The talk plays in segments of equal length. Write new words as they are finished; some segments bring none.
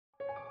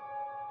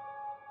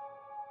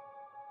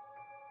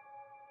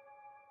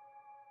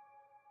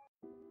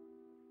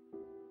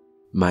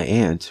My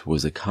aunt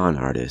was a con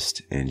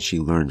artist, and she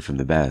learned from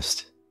the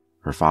best,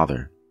 her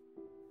father.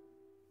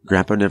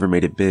 Grandpa never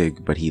made it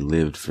big, but he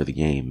lived for the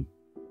game.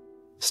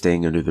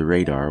 Staying under the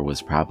radar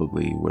was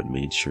probably what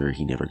made sure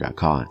he never got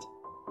caught.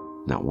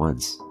 Not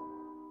once.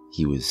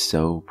 He was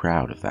so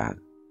proud of that.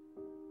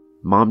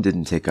 Mom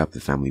didn't take up the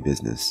family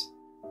business.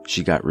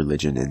 She got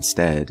religion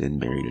instead and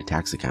married a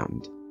tax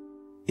accountant.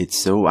 It's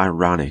so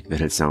ironic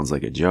that it sounds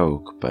like a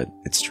joke, but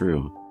it's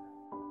true.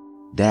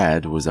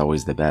 Dad was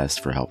always the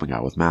best for helping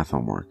out with math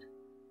homework.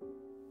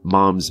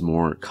 Mom's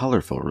more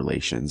colorful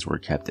relations were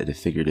kept at a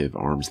figurative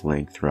arm's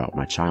length throughout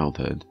my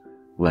childhood,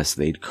 lest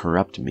they'd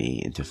corrupt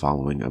me into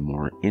following a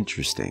more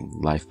interesting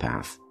life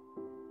path.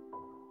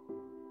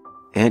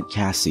 Aunt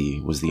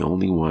Cassie was the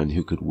only one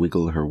who could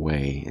wiggle her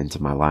way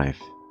into my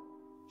life.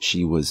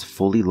 She was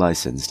fully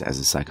licensed as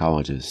a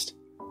psychologist,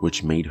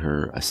 which made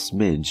her a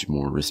smidge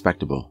more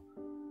respectable.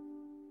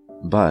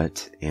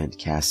 But Aunt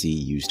Cassie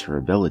used her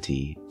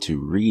ability to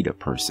read a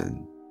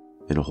person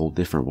in a whole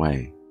different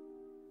way,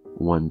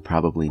 one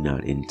probably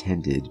not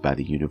intended by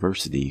the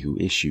university who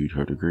issued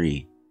her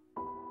degree.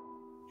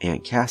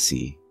 Aunt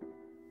Cassie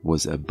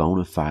was a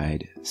bona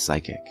fide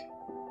psychic.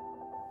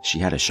 She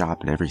had a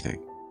shop and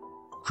everything.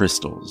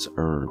 Crystals,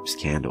 herbs,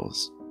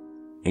 candles.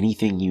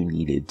 Anything you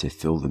needed to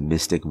fill the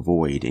mystic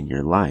void in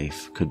your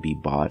life could be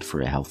bought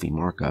for a healthy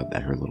markup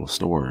at her little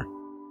store.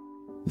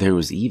 There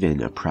was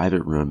even a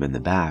private room in the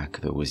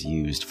back that was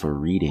used for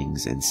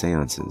readings and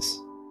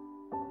seances.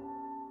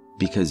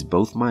 Because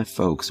both my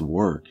folks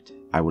worked,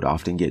 I would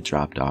often get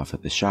dropped off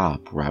at the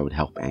shop where I would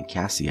help Aunt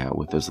Cassie out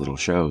with those little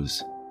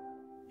shows.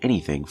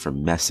 Anything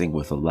from messing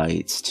with the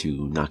lights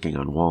to knocking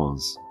on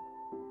walls.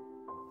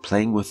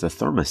 Playing with the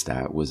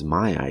thermostat was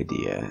my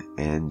idea,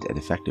 and an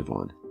effective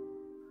one.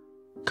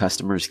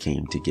 Customers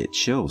came to get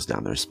chills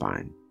down their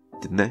spine,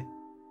 didn't they?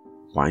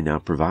 Why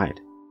not provide?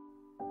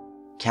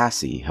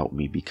 Cassie helped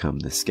me become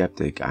the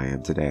skeptic I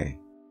am today.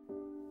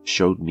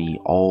 Showed me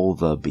all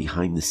the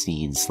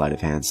behind-the-scenes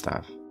sleight-of-hand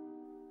stuff.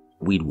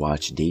 We'd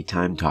watch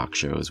daytime talk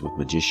shows with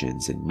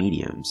magicians and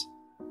mediums,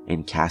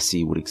 and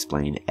Cassie would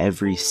explain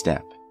every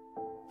step,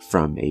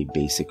 from a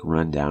basic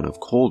rundown of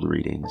cold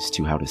readings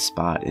to how to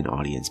spot an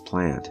audience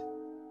plant.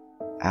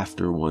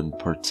 After one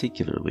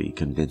particularly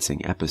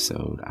convincing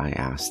episode, I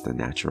asked the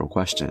natural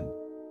question,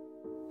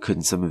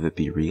 couldn't some of it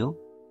be real?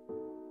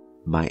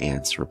 My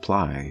aunt's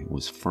reply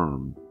was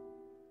firm.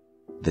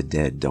 The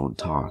dead don't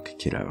talk,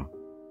 kiddo.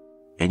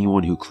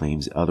 Anyone who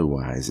claims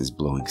otherwise is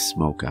blowing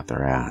smoke out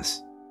their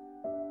ass.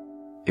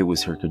 It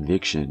was her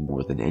conviction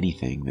more than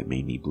anything that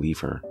made me believe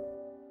her.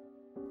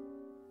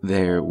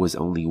 There was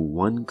only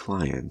one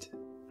client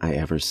I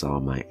ever saw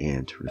my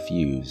aunt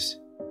refuse.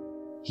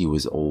 He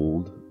was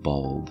old,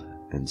 bald,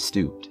 and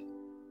stooped.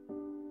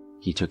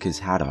 He took his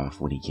hat off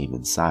when he came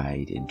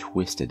inside and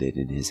twisted it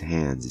in his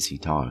hands as he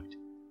talked.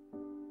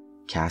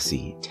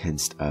 Cassie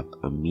tensed up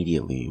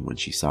immediately when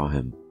she saw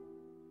him.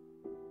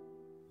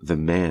 The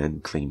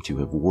man claimed to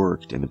have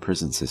worked in the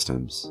prison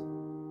systems,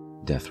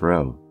 death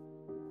row.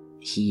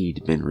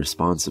 He'd been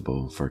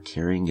responsible for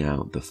carrying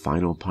out the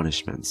final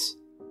punishments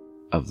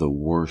of the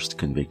worst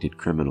convicted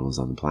criminals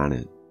on the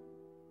planet.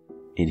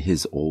 In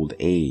his old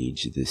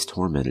age, this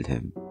tormented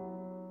him,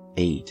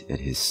 ate at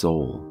his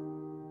soul.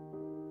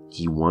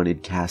 He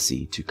wanted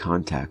Cassie to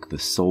contact the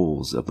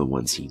souls of the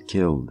ones he'd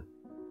killed,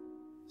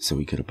 so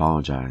he could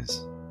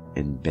apologize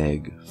and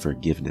beg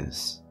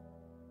forgiveness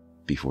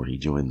before he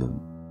joined them.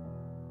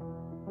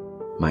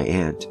 My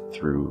aunt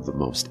threw the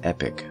most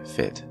epic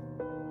fit.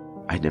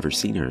 I'd never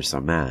seen her so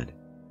mad.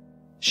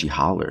 She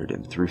hollered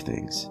and threw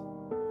things,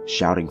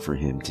 shouting for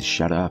him to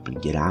shut up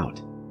and get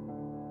out.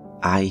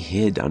 I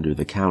hid under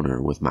the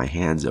counter with my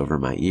hands over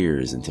my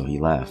ears until he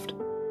left.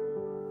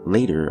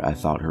 Later, I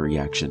thought her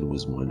reaction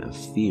was one of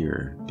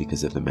fear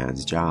because of the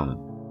man's job.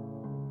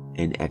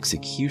 An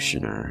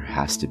executioner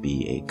has to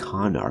be a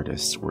con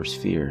artist's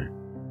worst fear.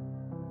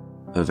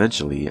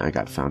 Eventually, I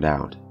got found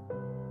out.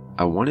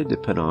 I wanted to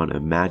put on a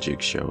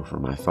magic show for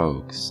my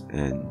folks,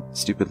 and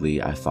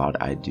stupidly I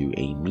thought I'd do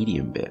a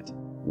medium bit,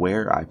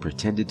 where I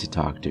pretended to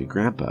talk to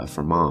Grandpa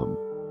for Mom.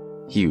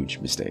 Huge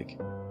mistake.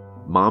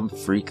 Mom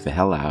freaked the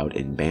hell out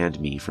and banned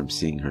me from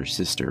seeing her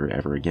sister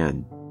ever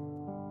again.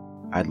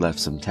 I'd left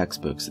some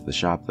textbooks at the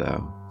shop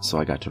though, so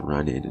I got to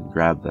run in and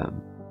grab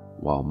them,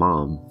 while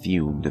Mom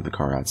fumed in the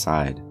car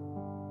outside.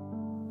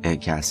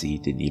 Aunt Cassie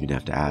didn't even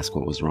have to ask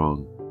what was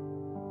wrong.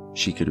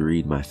 She could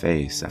read my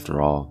face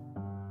after all.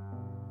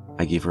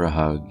 I gave her a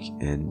hug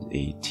and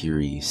a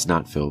teary,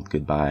 snot-filled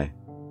goodbye.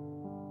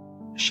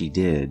 She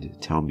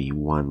did tell me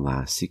one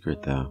last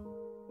secret though.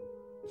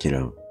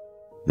 Kiddo,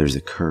 there's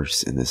a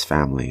curse in this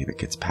family that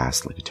gets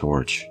passed like a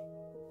torch.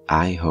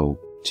 I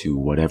hope to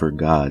whatever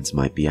gods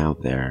might be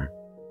out there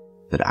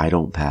that I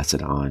don't pass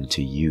it on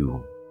to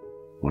you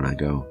when I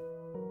go.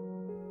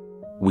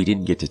 We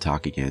didn't get to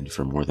talk again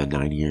for more than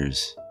 9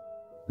 years.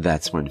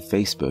 That's when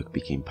Facebook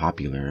became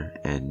popular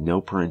and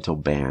no parental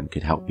ban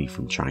could help me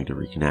from trying to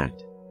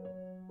reconnect.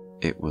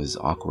 It was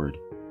awkward.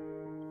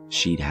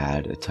 She'd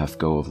had a tough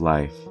go of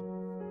life.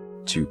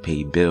 To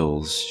pay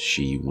bills,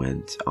 she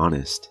went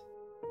honest.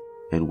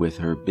 and with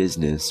her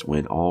business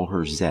went all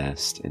her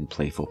zest and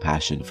playful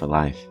passion for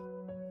life.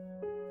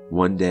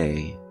 One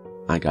day,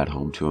 I got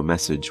home to a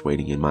message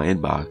waiting in my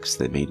inbox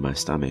that made my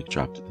stomach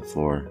drop to the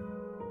floor.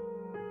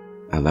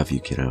 "I love you,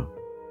 kiddo.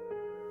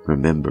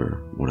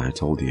 Remember when I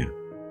told you?"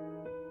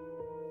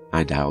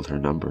 I dialed her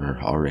number,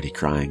 already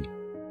crying.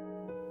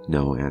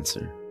 No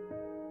answer.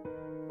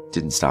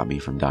 Didn't stop me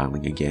from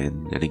dialing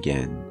again and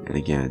again and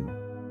again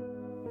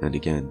and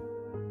again.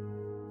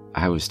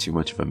 I was too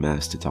much of a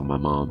mess to tell my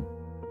mom.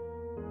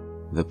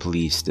 The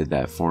police did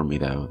that for me,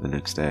 though, the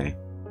next day.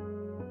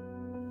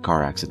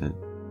 Car accident.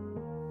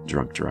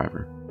 Drunk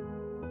driver.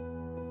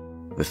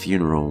 The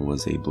funeral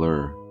was a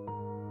blur.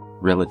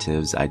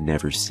 Relatives I'd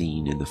never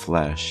seen in the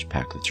flesh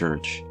packed the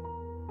church.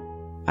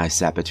 I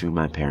sat between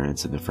my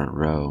parents in the front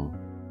row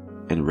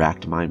and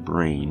racked my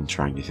brain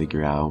trying to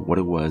figure out what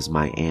it was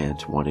my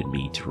aunt wanted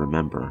me to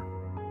remember.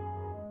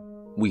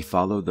 We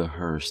followed the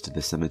hearse to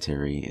the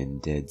cemetery in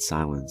dead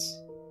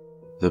silence.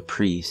 The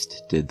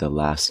priest did the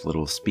last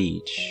little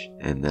speech,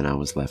 and then I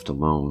was left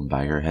alone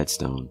by her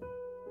headstone,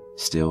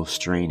 still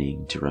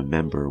straining to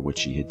remember what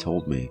she had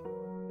told me.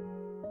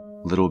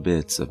 Little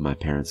bits of my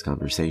parents'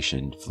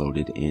 conversation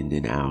floated in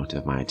and out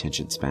of my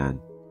attention span.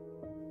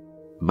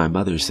 My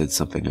mother said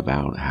something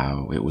about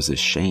how it was a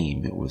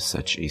shame it was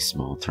such a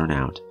small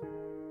turnout.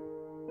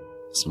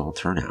 Small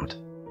turnout?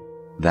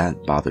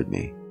 That bothered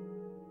me.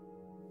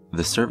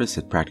 The service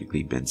had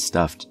practically been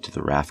stuffed to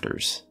the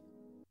rafters.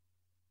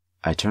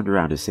 I turned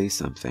around to say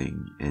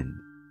something and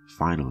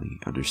finally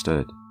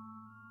understood.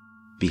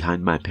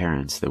 Behind my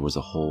parents there was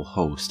a whole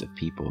host of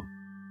people,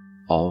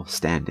 all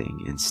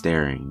standing and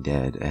staring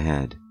dead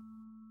ahead.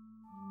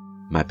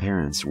 My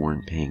parents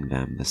weren't paying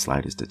them the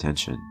slightest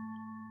attention.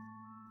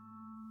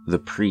 The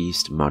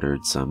priest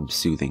muttered some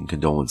soothing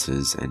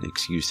condolences and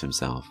excused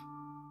himself,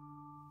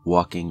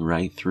 walking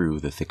right through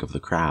the thick of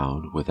the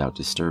crowd without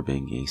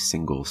disturbing a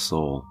single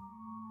soul.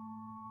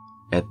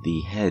 At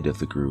the head of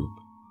the group,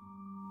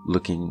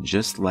 looking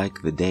just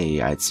like the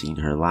day I'd seen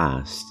her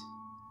last,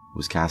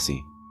 was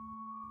Cassie.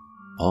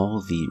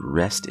 All the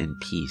rest in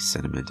peace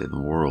sentiment in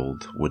the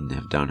world wouldn't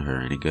have done her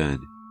any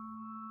good.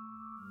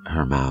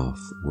 Her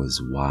mouth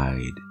was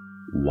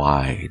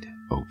wide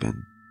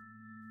open.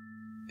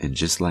 And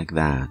just like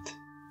that,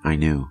 I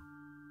knew.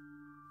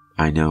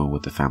 I know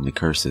what the family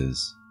curse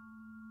is.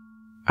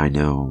 I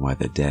know why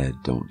the dead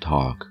don't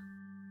talk.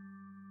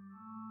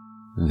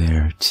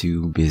 They're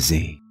too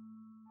busy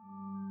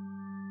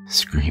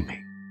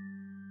screaming.